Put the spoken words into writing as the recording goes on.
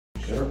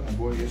Sure, my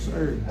boy, yes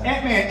sir.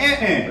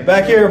 Ant-Man.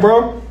 Back here,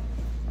 bro.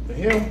 The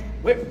hell?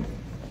 What?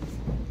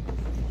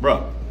 Bro.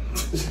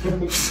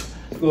 What's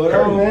going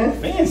on,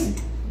 man?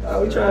 Fancy.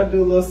 We trying to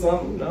do a little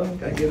something, you know.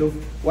 Gotta get a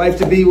wife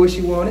to be what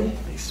she wanted.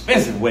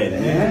 Expensive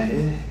wedding,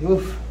 man. Yeah.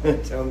 Oof.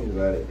 Tell me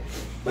about it.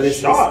 But it's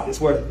sharp.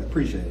 It's worth it.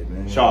 Appreciate it,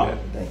 man. Sharp. Yeah,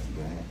 thank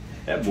you, man.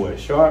 That boy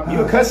is sharp.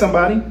 You cut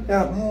somebody.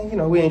 Yeah, man. You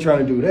know, we ain't trying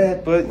to do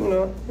that, but you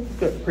know,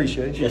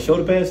 appreciate You you. got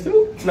shoulder pads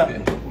too? No,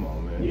 come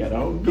on, man. You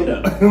gotta get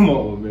up. Come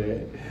on,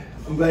 man.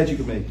 I'm glad you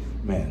could make it.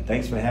 Man,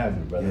 thanks for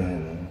having me, brother.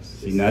 Yeah.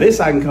 See, now this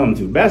I can come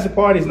to. Bachelor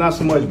parties, not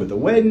so much, but the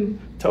wedding,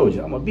 told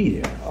you, I'm gonna be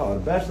there. Oh, the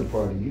bachelor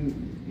party,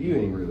 you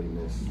ain't really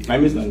missed. I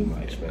missed nothing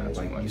much, Man.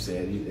 Like you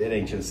said, it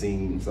ain't your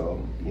scene,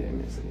 so you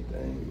didn't miss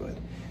anything.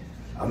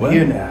 But I'm Well,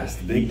 here now. It's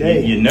the big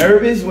day. You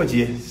nervous? What,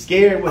 you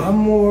scared? What? I'm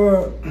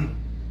more,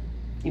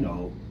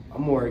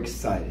 I'm more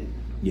excited.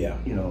 Yeah.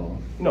 You know,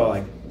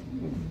 like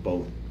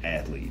both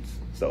athletes.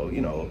 So,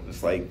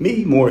 it's like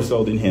Me more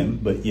so than him,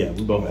 but yeah,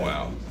 we both.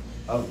 Wow.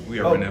 Oh, We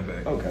are running that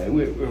back.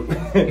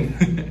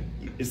 Okay.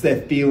 It's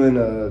that feeling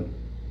of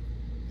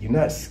you're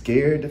not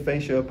scared to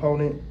face your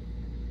opponent.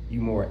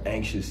 You're more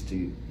anxious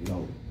to,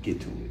 get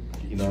to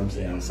it. You know what I'm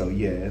saying? Yeah. So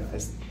yeah,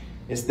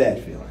 it's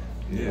that feeling.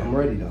 Yeah. I'm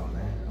ready though,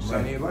 man. I'm Sign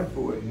ready. your life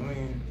for it. I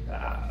mean,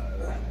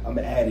 I'm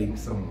adding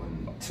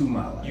someone to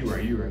my life. you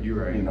right.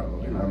 You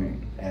know,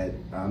 and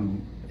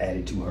I'm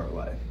added to her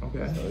life.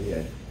 Okay. So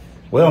yeah.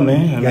 Well,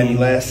 man, You got any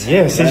last?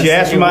 Yeah, since you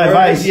asked for my words?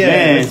 advice, Yeah,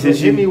 man. Since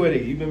hit me with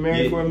it. You've been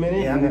married for a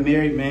minute. Yeah, I've been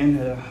married,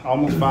 man,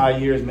 almost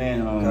 5 years,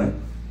 man. Okay.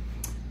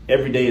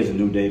 Every day is a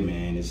new day,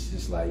 man. It's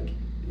just like,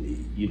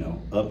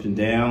 ups and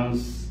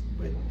downs.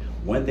 But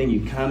one thing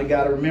you kind of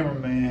got to remember,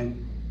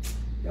 man,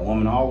 that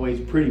woman always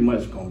pretty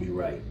much gonna be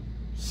right.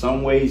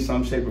 Some way,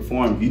 some shape or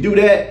form. If you do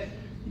that,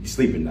 you can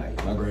sleep at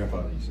night. My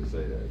grandfather used to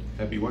say that.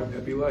 happy wife,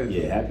 happy life.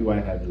 Yeah, happy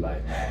wife, happy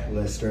life.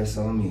 Less stress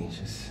on me.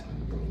 Just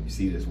you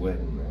see this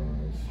wedding, man.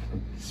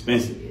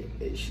 Expensive.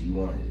 She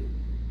wanted it.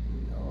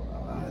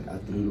 I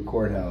threw the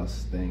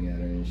courthouse thing at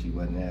her and she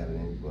wasn't having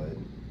it, but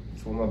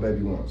it's what my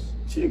baby wants.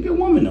 She a good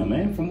woman though,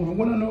 man. From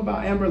what I know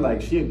about Amber,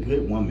 like she a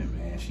good woman,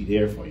 man. She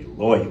there for you,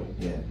 loyal.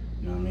 Yeah.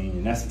 You know what I mean?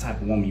 And that's the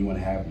type of woman you want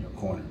to have in your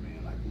corner,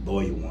 man. Like a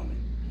loyal woman.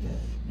 Yeah.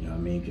 You know what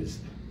I mean? Because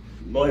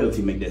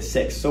loyalty make that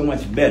sex so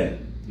much better.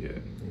 Yeah.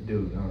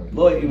 Dude,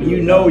 Loyal,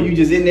 when you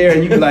just in there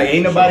and you be like,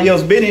 ain't nobody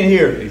else been in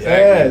here. Exactly.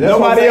 Yeah, that's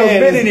Nobody else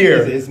been in here.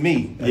 It's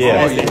me.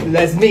 Yeah.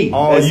 That's me.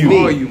 All That's you. me.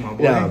 All you, my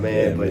boy. Nah, man,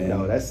 Yeah, but man.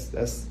 no,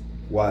 that's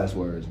wise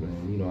words, man.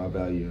 I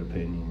value your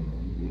opinion,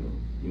 and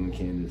you and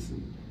Candace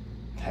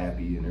are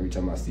happy, and every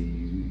time I see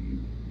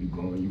you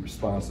going, you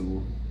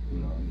responsible.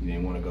 You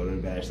didn't want to go to the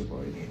bachelor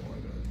party. You didn't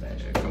want to go to the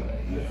bachelor party.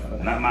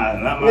 Yeah. Not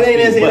my It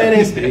ain't speed, but-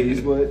 as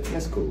stage, but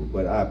that's cool.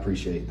 But I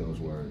appreciate those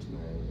words, man.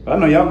 But I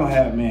know y'all gonna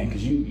have, man,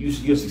 because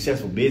you're a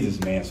successful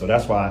businessman, so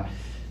that's why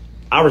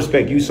I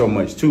respect you so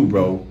much too,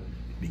 bro.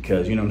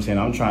 Because you know what I'm saying,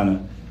 I'm trying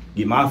to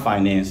get my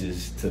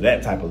finances to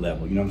that type of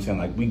level. You know what I'm saying?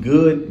 Like we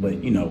good,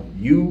 but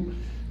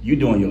you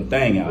doing your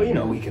thing out Well,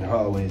 here. we can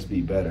always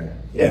be better.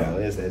 Yeah.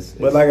 It's,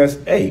 But like I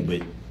said, hey,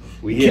 but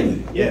we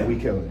killing it. Yeah, we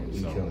killing it. We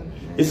So, killing it.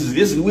 Man. this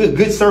is we're a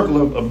good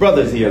circle of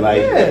brothers here.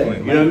 Like Yeah,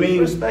 you know what I mean?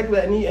 Respect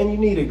that, and you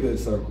need a good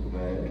circle,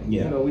 man.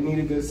 Yeah. We need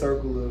a good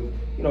circle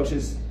of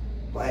just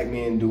black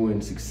men doing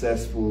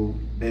successful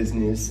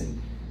business and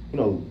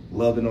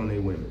loving on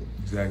their women.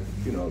 Exactly.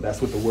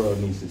 That's what the world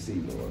needs to see,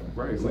 Lord.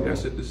 Right. So, We got to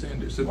set the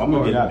standard. Set Well, the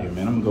I'm gonna bar. get out of here,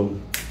 man. I'm gonna go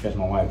catch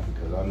my wife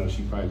because I know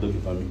she probably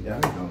looking for me. yeah,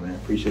 I know, man.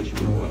 Appreciate you,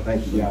 bro.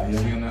 Thank you. Yeah,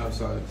 See you on the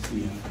outside.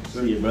 See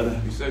you, brother.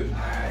 Be safe.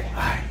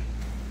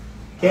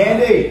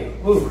 Candy.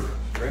 Ooh.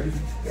 Ready?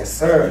 Yes,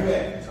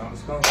 sir. Time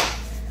is coming.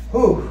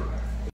 Ooh.